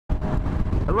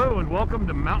Hello and welcome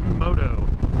to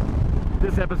MtnMoto.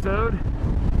 This episode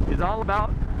is all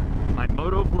about my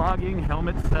MotoVlogging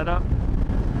helmet setup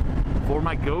for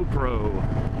my GoPro.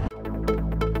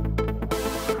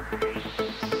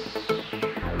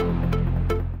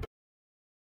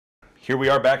 Here we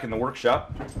are back in the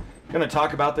workshop. I'm going to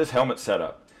talk about this helmet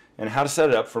setup and how to set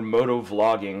it up for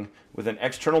MotoVlogging with an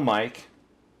external mic,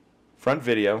 front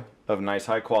video of nice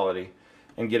high quality,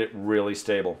 and get it really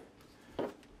stable.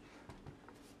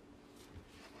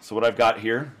 So what I've got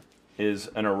here is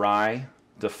an Arai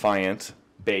Defiant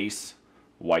base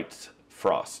white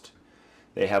frost.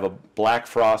 They have a black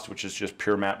frost, which is just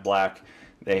pure matte black.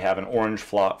 They have an orange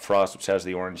frost, which has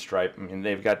the orange stripe. I mean,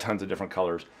 they've got tons of different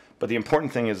colors. But the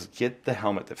important thing is get the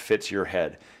helmet that fits your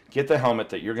head. Get the helmet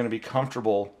that you're going to be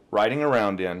comfortable riding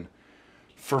around in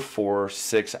for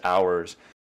 4-6 hours.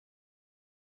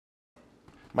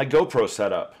 My GoPro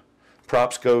setup.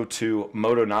 Props go to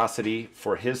Motonosity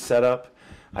for his setup.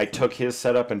 I took his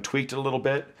setup and tweaked it a little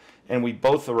bit, and we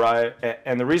both arrived.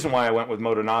 And the reason why I went with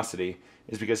Motonosity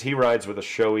is because he rides with a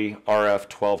Shoei RF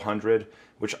 1200,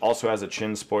 which also has a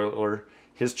chin spoiler.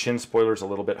 His chin spoiler is a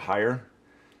little bit higher.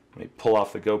 Let me pull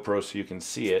off the GoPro so you can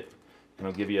see it, and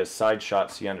I'll give you a side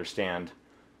shot so you understand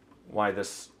why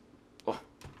this. Oh,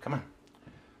 come on.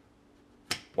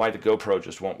 Why the GoPro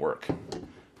just won't work.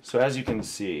 So as you can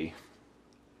see,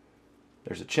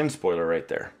 there's a chin spoiler right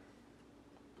there.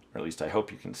 Or at least I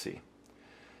hope you can see.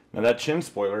 Now that chin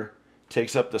spoiler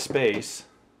takes up the space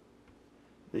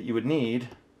that you would need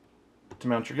to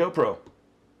mount your GoPro.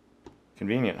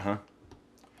 Convenient, huh?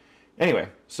 Anyway,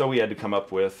 so we had to come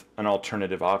up with an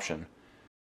alternative option.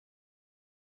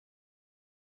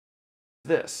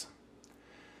 This.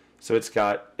 So it's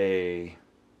got a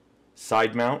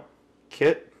side mount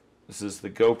kit. This is the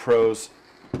GoPro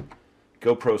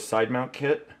side mount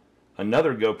kit,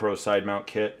 another GoPro side mount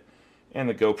kit, and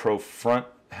the GoPro front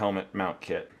helmet mount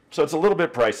kit. So it's a little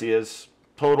bit pricey. Is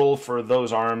total for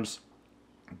those arms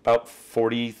about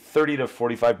 30 to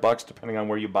 45 bucks depending on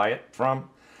where you buy it from.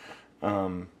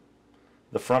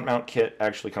 The front mount kit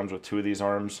actually comes with 2 of these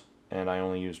arms, and I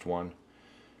only used one.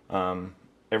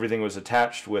 Everything was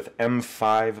attached with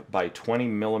M5 by 20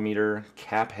 millimeter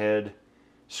cap head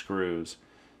screws.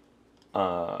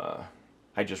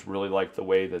 I just really liked the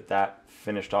way that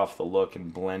finished off the look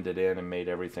and blended in and made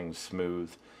everything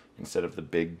smooth instead of the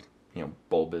big,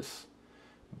 bulbous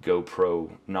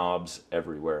GoPro knobs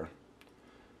everywhere.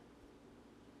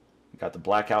 Got the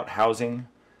blackout housing.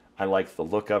 I like the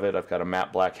look of it. I've got a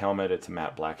matte black helmet. It's a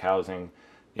matte black housing.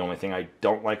 The only thing I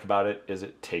don't like about it is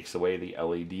it takes away the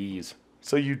LEDs.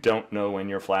 So you don't know when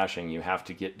you're flashing. You have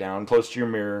to get down close to your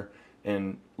mirror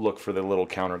and look for the little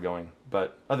counter going.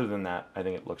 But other than that, I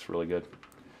think it looks really good.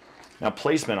 Now,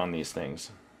 placement on these things.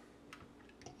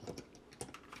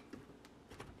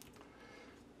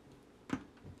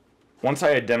 Once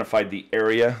I identified the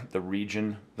area, the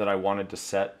region that I wanted to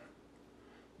set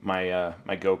my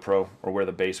GoPro, or where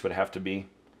the base would have to be,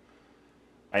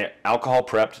 I alcohol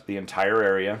prepped the entire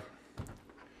area.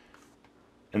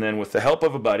 And then with the help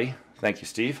of a buddy, thank you,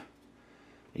 Steve,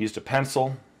 I used a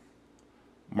pencil,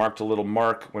 marked a little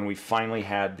mark when we finally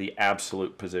had the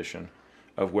absolute position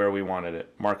of where we wanted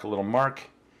it. Mark a little mark,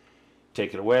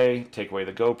 take it away, take away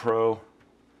the GoPro,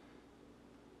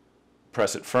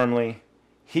 press it firmly,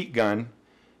 heat gun,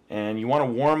 and you want to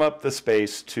warm up the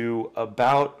space to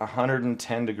about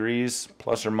 110 degrees,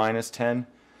 plus or minus 10.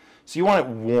 So you want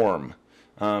it warm.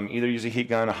 Either use a heat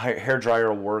gun, a hair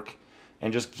dryer will work,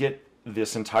 and just get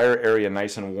this entire area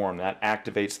nice and warm. That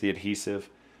activates the adhesive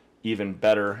even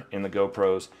better in the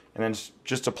GoPros, and then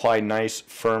just apply nice,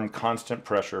 firm, constant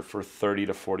pressure for 30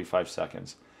 to 45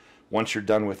 seconds. Once you're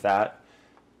done with that,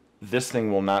 this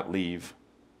thing will not leave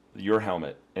your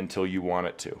helmet until you want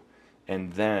it to.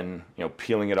 And then,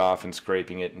 peeling it off and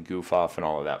scraping it and goof off and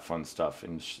all of that fun stuff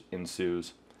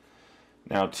ensues.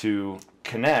 Now to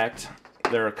connect,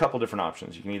 there are a couple different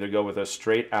options. You can either go with a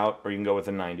straight out or you can go with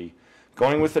a 90.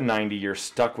 Going with the 90, you're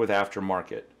stuck with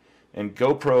aftermarket. And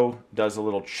GoPro does a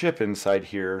little chip inside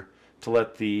here to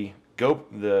let the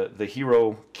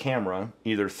Hero camera,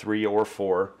 either 3 or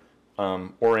 4,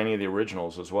 or any of the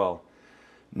originals as well,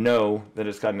 know that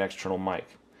it's got an external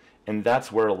mic. And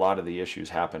that's where a lot of the issues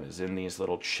happen, is in these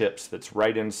little chips that's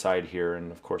right inside here. And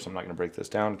of course I'm not going to break this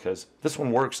down because this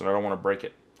one works and I don't want to break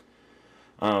it.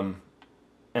 And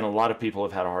a lot of people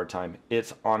have had a hard time.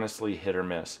 It's honestly hit or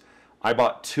miss. I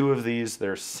bought 2 of these.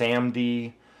 They're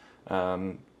SAMD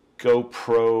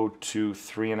GoPro to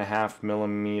 3.5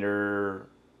 millimeter,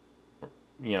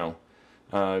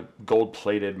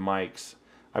 gold-plated mics.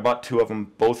 I bought 2 of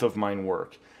them. Both of mine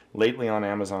work. lately on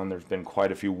Amazon there's been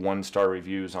quite a few 1-star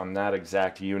reviews on that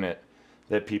exact unit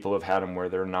that people have had them where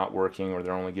they're not working, or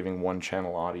they're only giving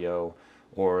 1-channel audio,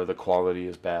 or the quality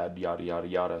is bad, yada yada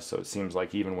yada. So it seems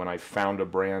like even when I found a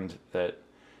brand that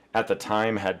at the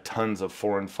time had tons of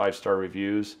 4- and 5-star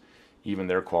reviews, even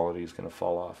their quality is going to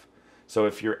fall off. So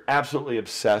if you're absolutely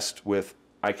obsessed with,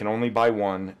 I can only buy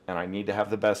one and I need to have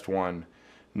the best one,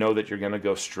 know that you're going to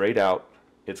go straight out.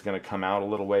 It's going to come out a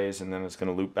little ways and then it's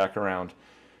going to loop back around.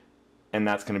 And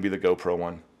that's going to be the GoPro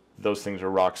one. Those things are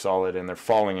rock solid and they're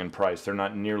falling in price. They're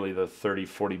not nearly the 30,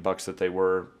 40 bucks that they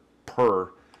were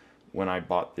per when I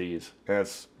bought these. And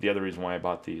that's the other reason why I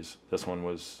bought these. This one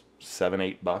was 7,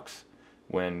 8 bucks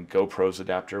when GoPro's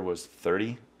adapter was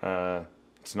 30.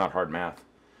 It's not hard math.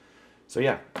 So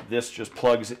yeah, this just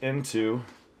plugs into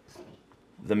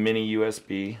the mini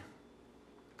USB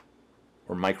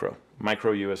or micro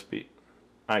USB.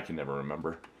 I can never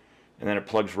remember. And then it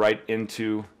plugs right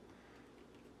into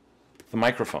the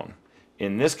microphone.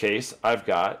 In this case, I've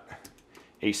got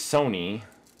a Sony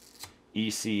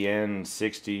ECN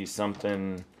 60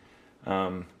 something,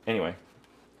 anyway,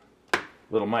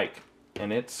 little mic,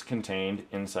 and it's contained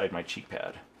inside my cheek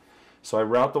pad. So I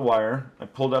route the wire. I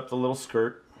pulled up the little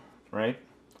skirt, right?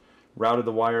 Routed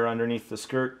the wire underneath the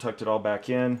skirt, tucked it all back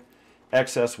in.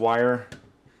 Excess wire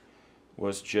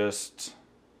was just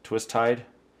twist tied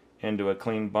into a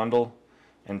clean bundle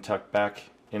and tucked back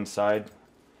inside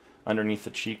underneath the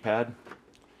cheek pad.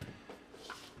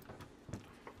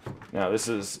 Now this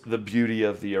is the beauty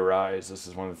of the Arise. This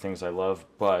is one of the things I love,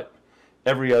 but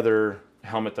every other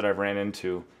helmet that I've ran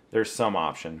into, there's some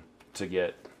option to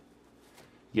get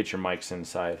your mics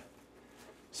inside.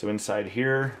 So inside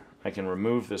here, I can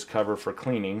remove this cover for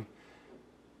cleaning,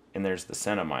 and there's the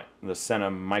Sena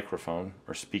microphone,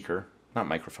 or speaker. Not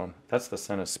microphone, that's the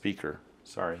Sena speaker,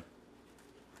 sorry.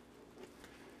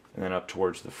 And then up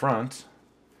towards the front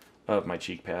of my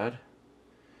cheek pad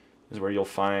is where you'll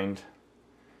find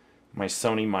my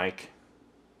Sony mic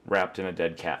wrapped in a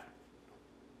dead cat.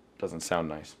 Doesn't sound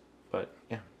nice, but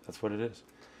yeah, that's what it is.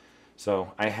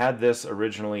 So I had this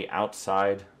originally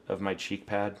outside of my cheek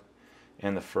pad,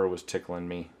 and the fur was tickling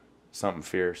me something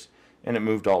fierce, and it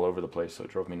moved all over the place, so it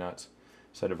drove me nuts.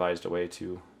 So I devised a way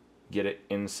to get it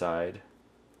inside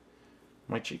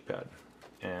my cheek pad,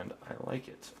 and I like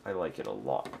it. I like it a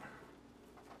lot.